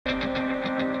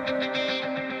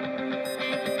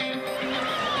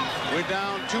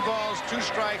down, 2 balls, 2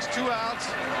 strikes, 2 outs.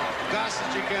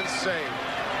 Gossage against save.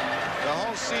 The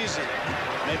whole season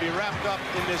may be wrapped up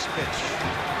in this pitch.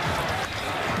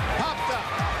 Popped up.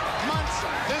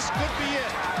 Munson. This could be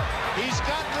it. He's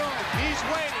got room. He's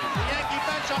waiting. The Yankee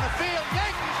bench on the field.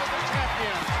 Yankees are the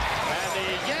champions. And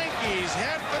the Yankees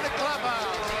head for the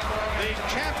clubhouse. The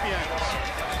champions.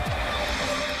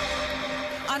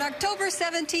 On October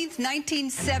 17th,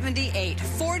 1978,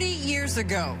 40 years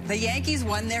ago, the Yankees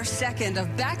won their second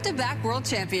of back-to-back world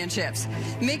championships.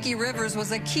 Mickey Rivers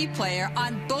was a key player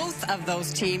on both of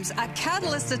those teams, a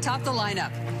catalyst atop the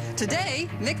lineup. Today,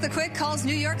 Mick the Quick calls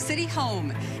New York City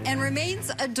home and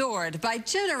remains adored by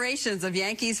generations of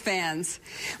Yankees fans.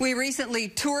 We recently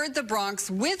toured the Bronx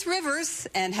with Rivers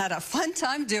and had a fun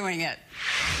time doing it.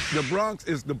 The Bronx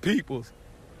is the people's.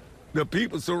 The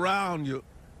people surround you.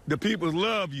 The people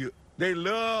love you. They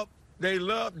love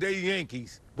their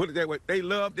Yankees. Put it that way. They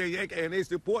love their Yankees, and they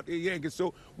support their Yankees,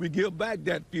 so we give back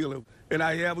that feeling. And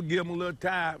I ever give them a little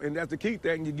time, and that's the key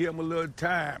thing, you give them a little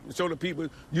time. Show the people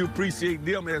you appreciate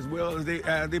them as well as they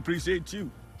appreciate you.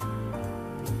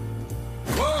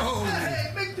 Whoa!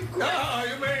 Hey, make the quick! Oh,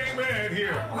 you main man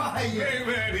here. Right. Main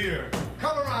man here.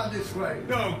 Come around this way.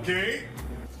 Okay.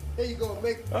 There you go,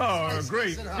 Mick. Oh,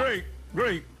 great, great,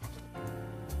 great.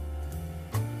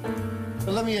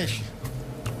 But let me ask you,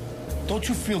 don't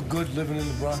you feel good living in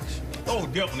the Bronx? Oh,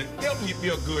 definitely. Definitely you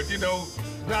feel good. You know,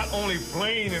 not only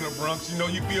playing in the Bronx, you know,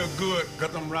 you feel good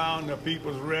because I'm around the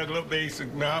people's regular basis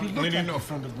now. You look like you're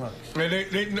from the Bronx.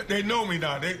 They know me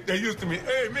now. They used to me,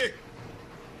 hey, Mick.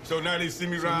 So now they see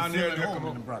me around there. Feel at home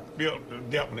in the Bronx.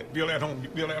 Definitely. Feel at home.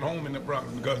 Feel at home in the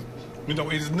Bronx because, you know,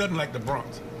 it's nothing like the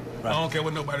Bronx. Right. I don't care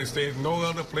what nobody says. No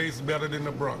other place is better than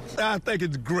the Bronx. I think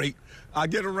it's great. I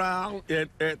get around and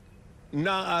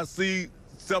now I see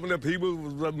some of the people,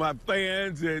 my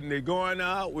fans, and they're going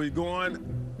out. We're going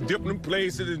different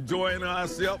places, enjoying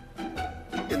ourselves.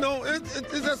 You know, it's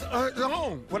just it's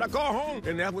home, what I call home.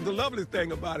 And that was the lovely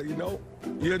thing about it, you know.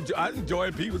 I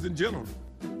enjoy people in general.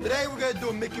 Today we're going to do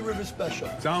a Mickey Rivers special.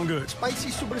 Sound good.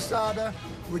 Spicy superstada,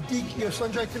 radicchio,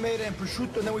 sun-dried tomato, and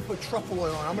prosciutto, and then we put truffle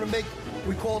oil on. I'm going to make,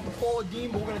 we call it the Paula Deen,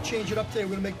 but we're going to change it up today.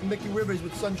 We're going to make the Mickey Rivers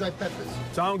with sun-dried peppers.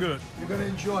 Sound good. You're going to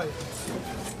enjoy it.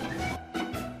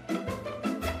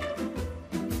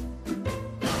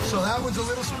 So that was a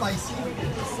little spicy.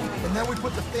 And then we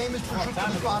put the famous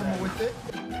prosciutto di Parma with it.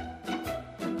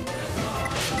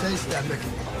 Taste that,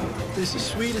 Mickey. This is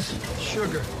sweet as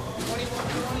sugar.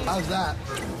 How's that?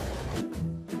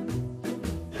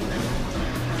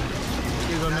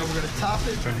 Now we're going to top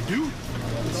it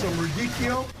with some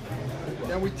radicchio.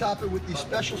 Then we top it with these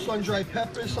special sun-dried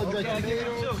peppers, sun-dried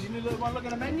tomatoes. Look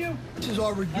at the menu. This is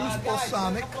our reduced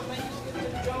balsamic.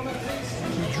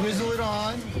 We drizzle it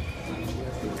on.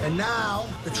 And now,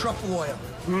 the truffle oil.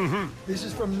 Mm-hmm. This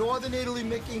is from Northern Italy,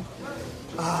 Mickey.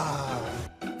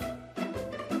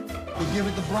 We give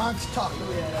it the Bronx tuck.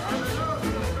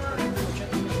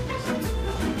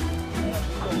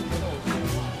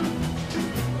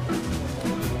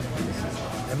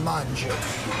 And mangia.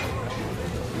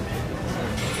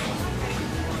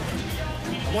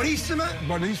 Buonissima?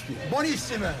 Buonissima.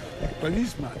 Buonissima.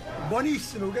 Buonissima.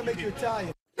 Buonissima. We're going to make you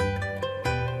Italian.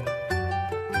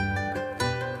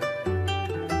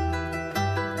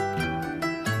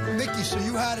 Mickey, so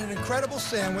you had an incredible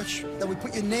sandwich that we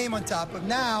put your name on top of.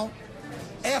 Now,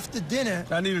 after dinner...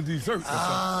 I need a dessert.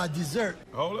 Dessert.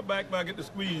 Hold it back, get the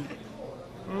squeeze.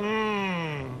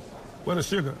 What a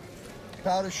sugar.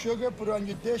 Powdered sugar, put it on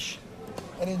your dish,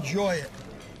 and enjoy it.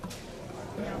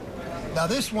 Now,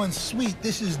 this one's sweet.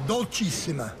 This is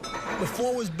dolcissima.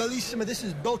 Before was bellissima. This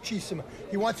is dolcissima.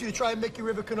 He wants you to try a Mickey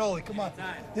River cannoli. Come on.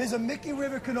 There's a Mickey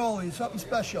River cannoli. It's something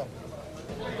special.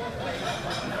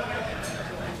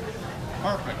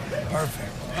 Perfect.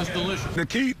 Perfect. That's delicious. The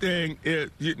key thing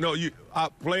is, you know, I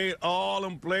played all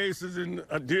them places and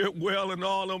I did well in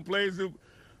all them places,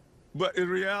 but in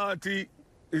reality,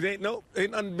 it ain't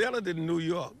nothing better than New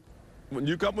York. When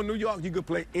you come to New York, you can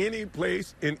play any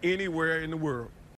place and anywhere in the world.